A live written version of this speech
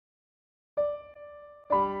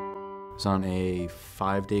was on a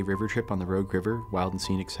 5-day river trip on the Rogue River, wild and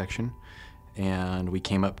scenic section. And we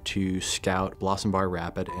came up to scout Blossom Bar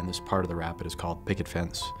Rapid, and this part of the rapid is called Picket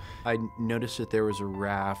Fence. I noticed that there was a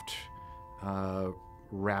raft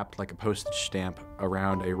wrapped like a postage stamp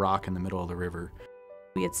around a rock in the middle of the river.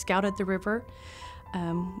 We had scouted the river.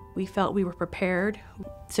 We felt we were prepared,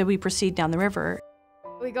 so we proceed down the river.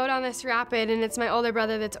 We go down this rapid, and it's my older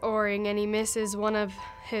brother that's oaring, and he misses one of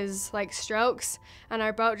his strokes, and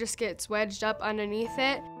our boat just gets wedged up underneath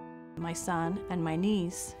it. My son and my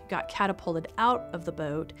niece got catapulted out of the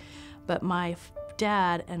boat, but my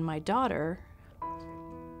dad and my daughter,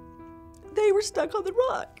 they were stuck on the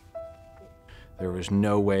rock. There was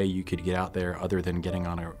no way you could get out there other than getting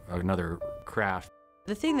on another craft.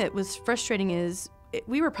 The thing that was frustrating is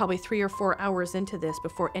we were probably 3 or 4 hours into this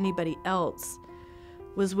before anybody else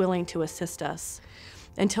was willing to assist us,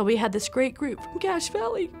 until we had this great group from Cache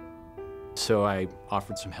Valley. So I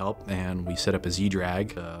offered some help, and we set up a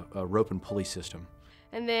Z-drag, a rope and pulley system.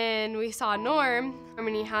 And then we saw Norm, and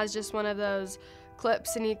he has just one of those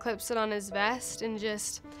clips, and he clips it on his vest and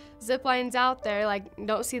just zip lines out there.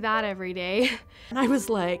 Don't see that every day. And I was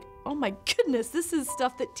like, oh my goodness, this is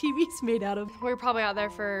stuff that TV's made out of. We were probably out there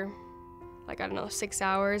for, I don't know, 6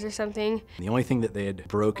 hours or something. The only thing that they had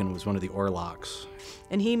broken was one of the oar locks.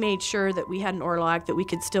 And he made sure that we had an oar lock, that we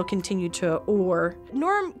could still continue to oar.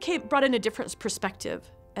 Norm brought in a different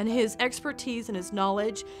perspective and his expertise and his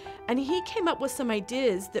knowledge, and he came up with some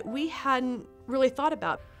ideas that we hadn't really thought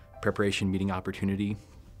about. Preparation meeting opportunity,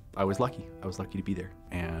 I was lucky. I was lucky to be there.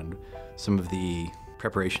 And some of the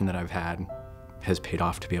preparation that I've had has paid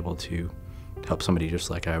off to be able to help somebody just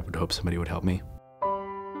like I would hope somebody would help me.